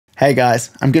Hey guys,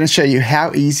 I'm going to show you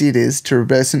how easy it is to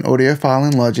reverse an audio file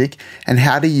in Logic and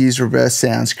how to use reverse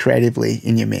sounds creatively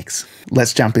in your mix.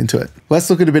 Let's jump into it. Let's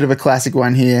look at a bit of a classic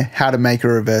one here, how to make a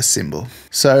reverse cymbal.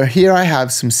 So here I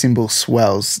have some cymbal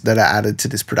swells that are added to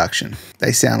this production.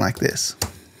 They sound like this.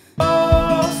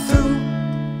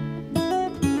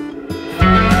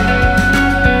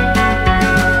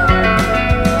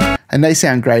 And they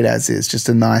sound great as is, just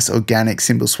a nice organic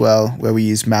cymbal swell where we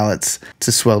use mallets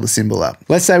to swell the cymbal up.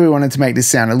 Let's say we wanted to make this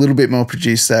sound a little bit more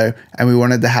produced though, and we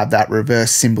wanted to have that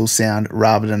reverse cymbal sound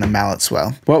rather than a mallet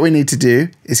swell. What we need to do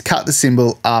is cut the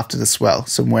cymbal after the swell,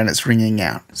 so when it's ringing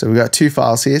out. So we've got two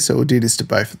files here, so we'll do this to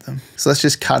both of them. So let's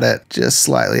just cut it just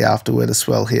slightly after where the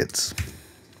swell hits.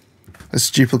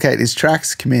 Let's duplicate these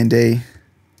tracks, Command D,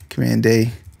 Command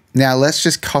D. Now let's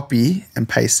just copy and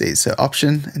paste these, so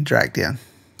Option and drag down.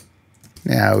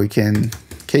 Now we can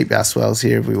keep our swells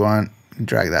here if we want, and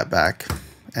drag that back,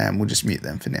 and we'll just mute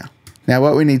them for now. Now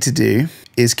what we need to do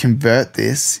is convert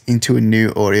this into a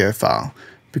new audio file,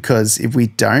 because if we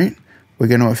don't, we're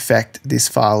going to affect this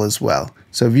file as well.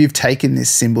 So if you've taken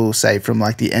this cymbal, say from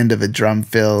like the end of a drum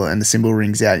fill and the cymbal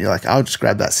rings out, you're like, I'll just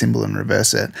grab that cymbal and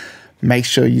reverse it. Make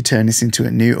sure you turn this into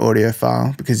a new audio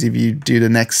file, because if you do the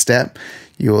next step,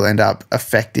 you will end up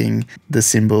affecting the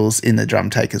cymbals in the drum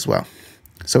take as well.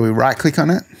 So we right click on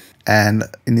it, and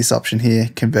in this option here,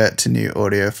 convert to new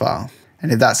audio file.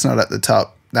 And if that's not at the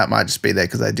top, that might just be there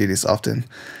because I do this often.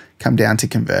 Come down to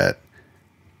convert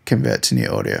to new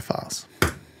audio files.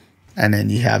 And then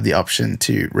you have the option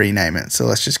to rename it. So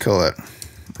let's just call it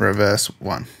reverse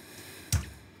 1.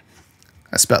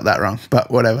 I spelt that wrong,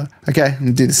 but whatever. Okay, I'm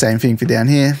gonna do the same thing for down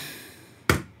here.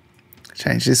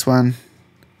 Change this one,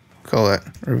 call it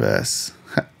reverse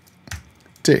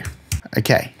 2.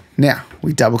 Okay. Now,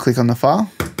 we double click on the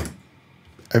file,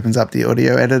 opens up the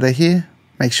audio editor here,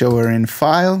 make sure we're in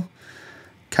File,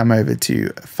 come over to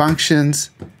Functions,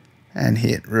 and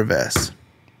hit Reverse.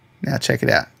 Now check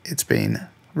it out, it's been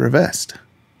reversed.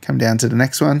 Come down to the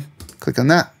next one, click on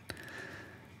that,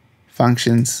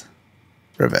 Functions,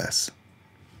 Reverse.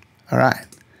 All right,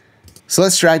 so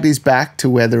let's drag these back to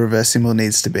where the reverse cymbal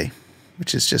needs to be,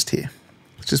 which is just here.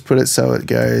 Let's just put it so it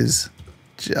goes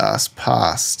just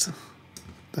past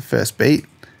the first beat,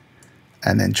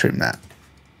 and then trim that.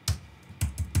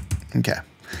 Okay.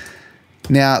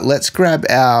 Now let's grab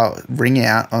our ring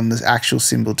out on the actual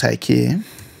cymbal take here,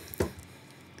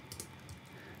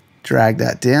 drag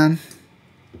that down,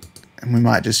 and we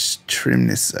might just trim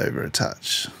this over a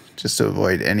touch just to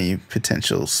avoid any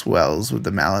potential swells with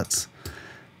the mallets.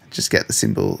 Just get the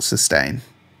cymbal sustain,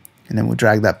 and then we'll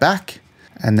drag that back,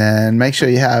 and then make sure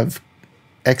you have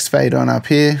X fade on up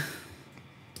here,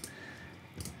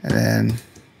 and then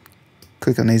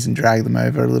click on these and drag them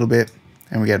over a little bit,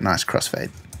 and we get a nice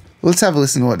crossfade. Let's have a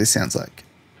listen to what this sounds like.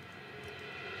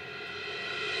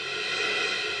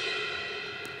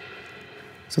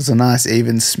 So it's a nice,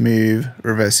 even, smooth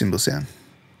reverse cymbal sound.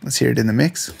 Let's hear it in the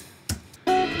mix.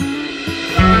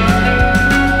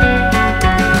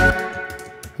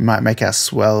 We might make our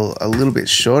swell a little bit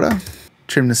shorter,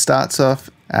 trim the starts off,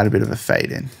 add a bit of a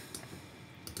fade in.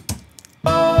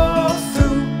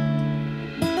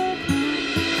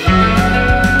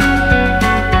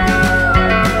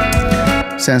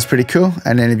 Sounds pretty cool.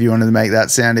 And then if you wanted to make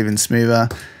that sound even smoother,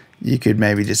 you could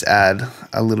maybe just add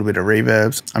a little bit of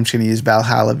reverbs. I'm just going to use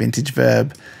Valhalla Vintage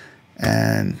Verb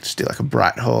and just do like a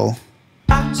bright hall.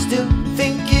 I still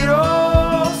think it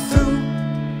all through.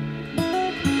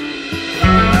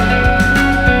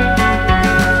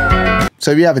 So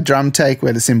if you have a drum take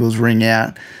where the cymbals ring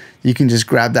out, you can just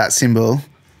grab that cymbal,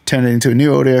 turn it into a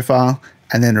new audio file,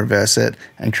 and then reverse it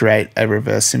and create a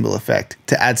reverse cymbal effect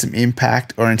to add some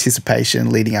impact or anticipation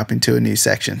leading up into a new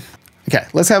section. Okay,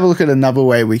 let's have a look at another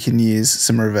way we can use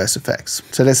some reverse effects.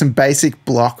 So there's some basic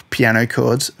block piano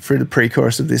chords through the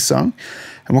pre-chorus of this song.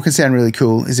 And what can sound really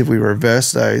cool is if we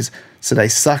reverse those so they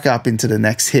suck up into the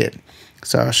next hit.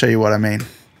 So I'll show you what I mean.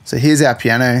 So here's our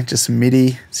piano, just some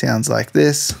MIDI, sounds like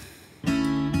this.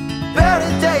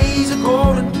 Better days are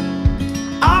golden,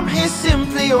 I'm here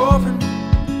simply open.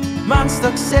 Man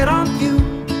stuck set on you.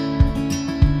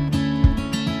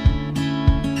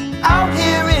 Out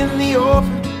here in the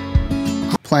open.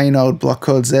 Plain old block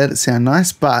chords there that sound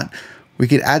nice, but we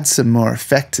could add some more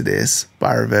effect to this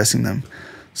by reversing them.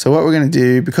 So what we're going to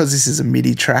do, because this is a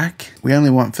MIDI track, we only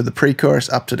want for the pre-chorus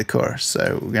up to the chorus.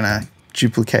 So we're going to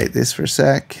duplicate this for a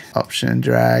sec, Option,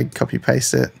 drag, copy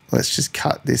paste it. Let's just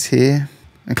cut this here.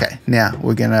 Okay, now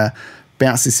we're going to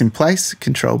bounce this in place,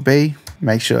 Control B.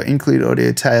 Make sure include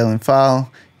audio tail and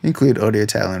file, include audio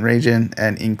tail and region,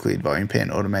 and include volume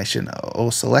pan automation are all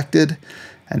selected,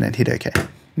 and then hit OK.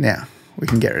 Now we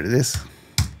can get rid of this.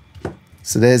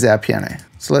 So there's our piano.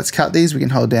 So let's cut these. We can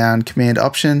hold down Command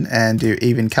Option and do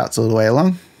even cuts all the way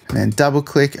along. And then double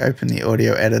click, open the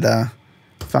audio editor,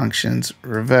 functions,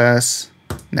 reverse,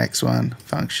 next one,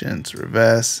 functions,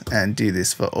 reverse, and do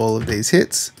this for all of these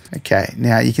hits. Okay,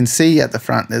 now you can see at the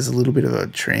front there's a little bit of a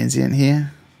transient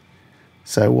here.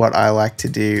 So what I like to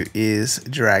do is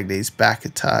drag these back a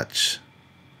touch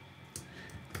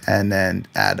and then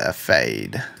add a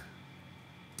fade.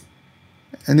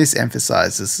 And this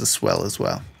emphasizes the swell as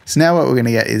well. So now what we're going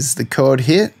to get is the chord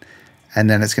hit, and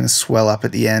then it's going to swell up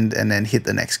at the end and then hit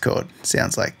the next chord.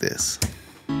 Sounds like this.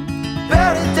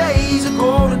 Better days are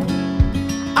golden.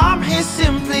 I'm here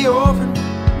simply orphan.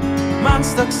 Man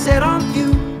stuck set on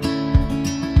you.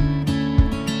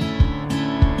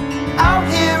 Out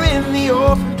here in the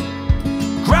open,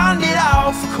 grounded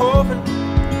out for Corbin.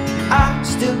 I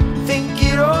still think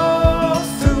it all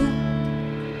through.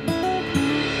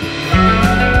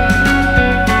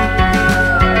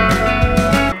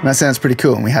 That sounds pretty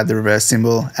cool. And we had the reverse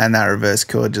cymbal and that reverse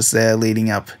chord just there leading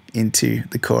up into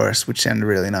the chorus, which sounded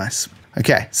really nice.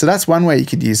 Okay, so that's one way you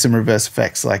could use some reverse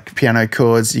effects like piano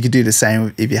chords. You could do the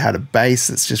same if you had a bass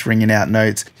that's just ringing out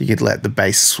notes. You could let the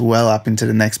bass swell up into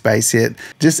the next bass hit.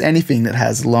 Just anything that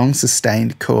has long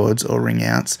sustained chords or ring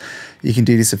outs, you can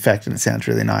do this effect and it sounds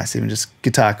really nice. Even just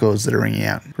guitar chords that are ringing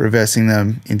out, reversing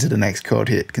them into the next chord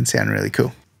hit can sound really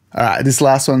cool. All right, this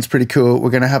last one's pretty cool. We're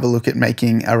going to have a look at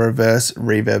making a reverse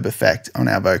reverb effect on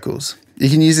our vocals. You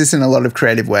can use this in a lot of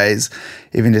creative ways,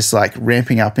 even just like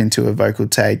ramping up into a vocal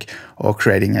take or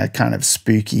creating a kind of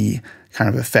spooky kind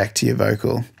of effect to your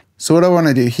vocal. So what I want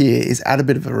to do here is add a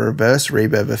bit of a reverse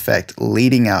reverb effect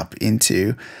leading up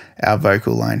into our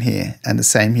vocal line here, and the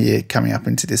same here coming up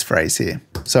into this phrase here.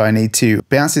 So I need to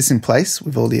bounce this in place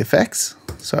with all the effects.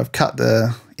 So I've cut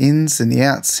the ins and the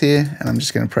outs here, and I'm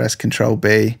just going to press Control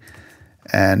B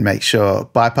and make sure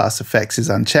bypass effects is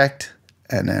unchecked,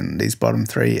 and then these bottom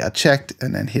three are checked,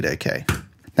 and then hit OK.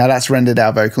 Now that's rendered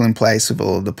our vocal in place with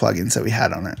all of the plugins that we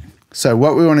had on it. So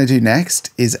what we want to do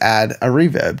next is add a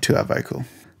reverb to our vocal.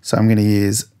 So I'm going to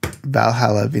use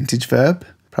Valhalla Vintage Verb,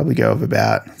 probably go of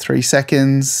about 3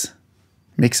 seconds,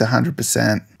 mix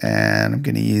 100%, and I'm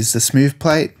going to use the smooth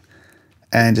plate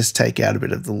and just take out a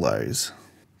bit of the lows,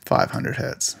 500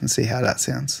 Hertz, and see how that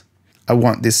sounds. I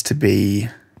want this to be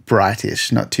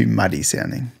brightish, not too muddy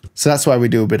sounding. So that's why we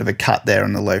do a bit of a cut there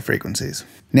on the low frequencies.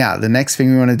 Now, the next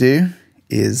thing we want to do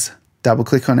is double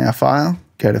click on our file,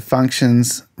 go to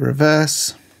Functions,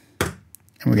 Reverse,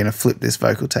 and we're going to flip this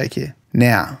vocal take here.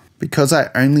 Now, because I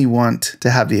only want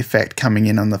to have the effect coming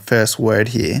in on the first word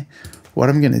here, what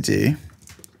I'm going to do,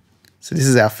 so this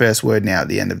is our first word now at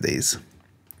the end of these.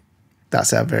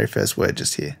 That's our very first word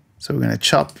just here. So we're going to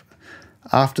chop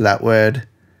after that word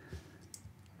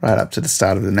right up to the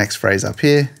start of the next phrase up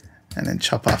here, and then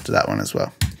chop after that one as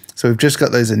well. So we've just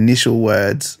got those initial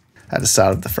words at the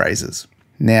start of the phrases.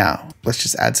 Now, let's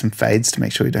just add some fades to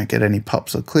make sure we don't get any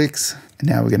pops or clicks. And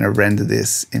now we're going to render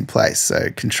this in place.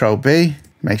 So Control B,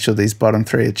 make sure these bottom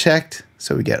three are checked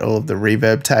so we get all of the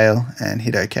reverb tail, and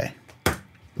hit OK.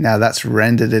 Now that's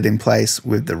rendered it in place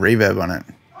with the reverb on it.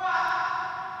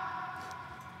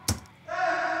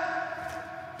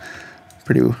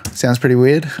 Sounds pretty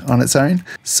weird on its own.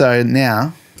 So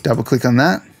now double click on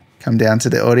that, come down to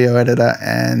the audio editor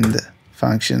and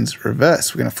Functions,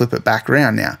 Reverse. We're going to flip it back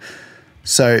around now.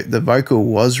 So the vocal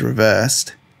was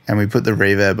reversed and we put the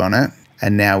reverb on it,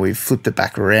 and now we've flipped it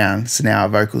back around. So now our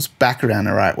vocal's back around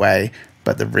the right way,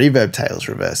 but the reverb tail's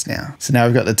reversed now. So now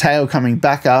we've got the tail coming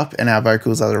back up and our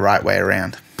vocals are the right way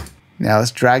around. Now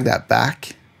let's drag that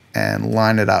back and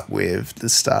line it up with the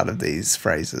start of these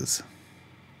phrases.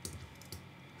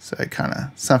 So kind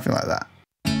of something like that.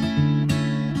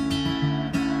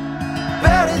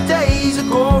 Better days are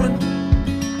golden.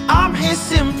 I'm here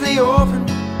simply orphan.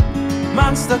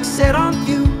 Man stuck set on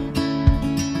you.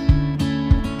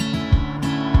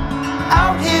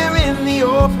 Out here in the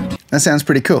open. That sounds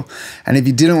pretty cool. And if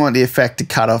you didn't want the effect to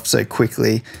cut off so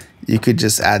quickly, you could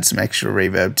just add some extra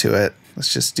reverb to it.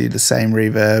 Let's just do the same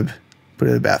reverb, put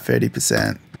it about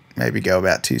 30%, maybe go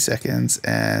about 2 seconds,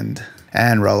 and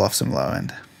roll off some low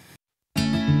end.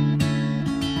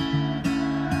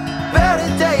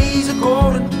 Better days are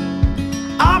golden.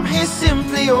 I'm here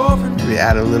simply orphan. Maybe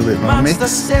add a little bit more mix.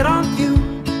 Set on you.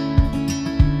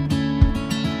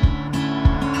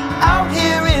 Out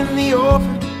here in the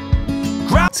open.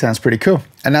 Sounds pretty cool.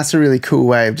 And that's a really cool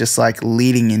way of just like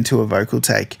leading into a vocal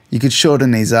take. You could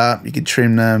shorten these up, you could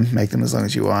trim them, make them as long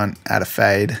as you want, add a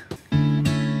fade.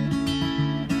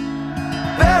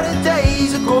 Better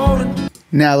days are golden.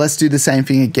 Now let's do the same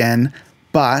thing again,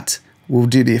 but we'll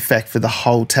do the effect for the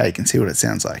whole take and see what it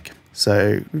sounds like.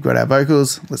 So we've got our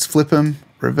vocals, let's flip them,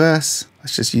 reverse.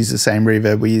 Let's just use the same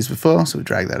reverb we used before, so we'll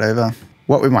drag that over.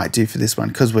 What we might do for this one,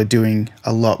 because we're doing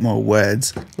a lot more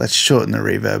words, let's shorten the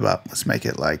reverb up. Let's make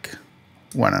it like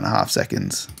 1.5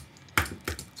 seconds.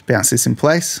 Let's bounce this in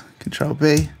place, Control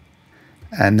B,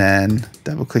 and then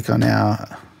double click on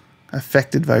our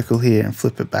affected vocal here and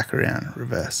flip it back around,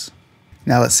 reverse.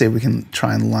 Now let's see if we can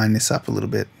try and line this up a little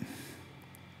bit.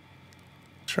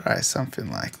 Try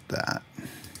something like that.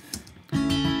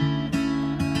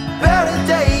 Better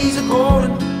days are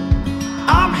golden.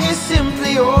 I'm here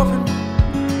simply orphan.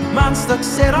 Man stuck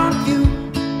set on you.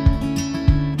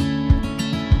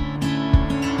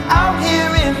 Out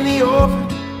here in the open,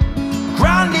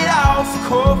 grounded out for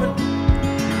Coven.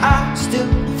 I still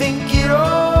think it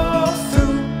all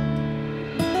through.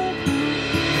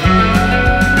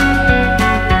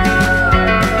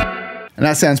 And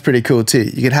that sounds pretty cool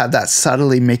too. You could have that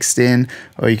subtly mixed in,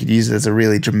 or you could use it as a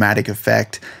really dramatic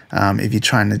effect if you're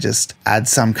trying to just add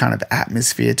some kind of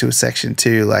atmosphere to a section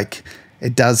too. Like,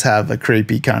 it does have a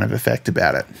creepy kind of effect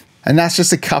about it. And that's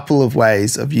just a couple of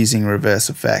ways of using reverse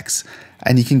effects.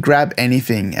 And you can grab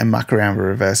anything and muck around with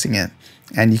reversing it.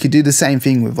 And you could do the same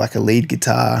thing with like a lead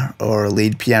guitar or a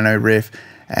lead piano riff.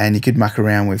 And you could muck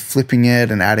around with flipping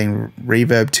it and adding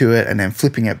reverb to it and then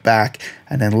flipping it back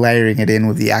and then layering it in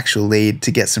with the actual lead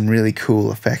to get some really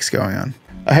cool effects going on.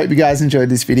 I hope you guys enjoyed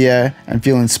this video and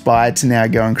feel inspired to now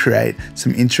go and create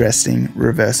some interesting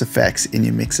reverse effects in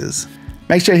your mixes.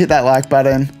 Make sure you hit that like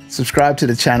button, subscribe to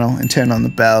the channel and turn on the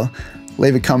bell.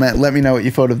 Leave a comment, let me know what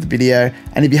you thought of the video,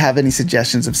 and if you have any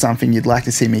suggestions of something you'd like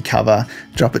to see me cover,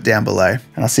 drop it down below.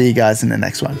 And I'll see you guys in the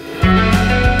next one.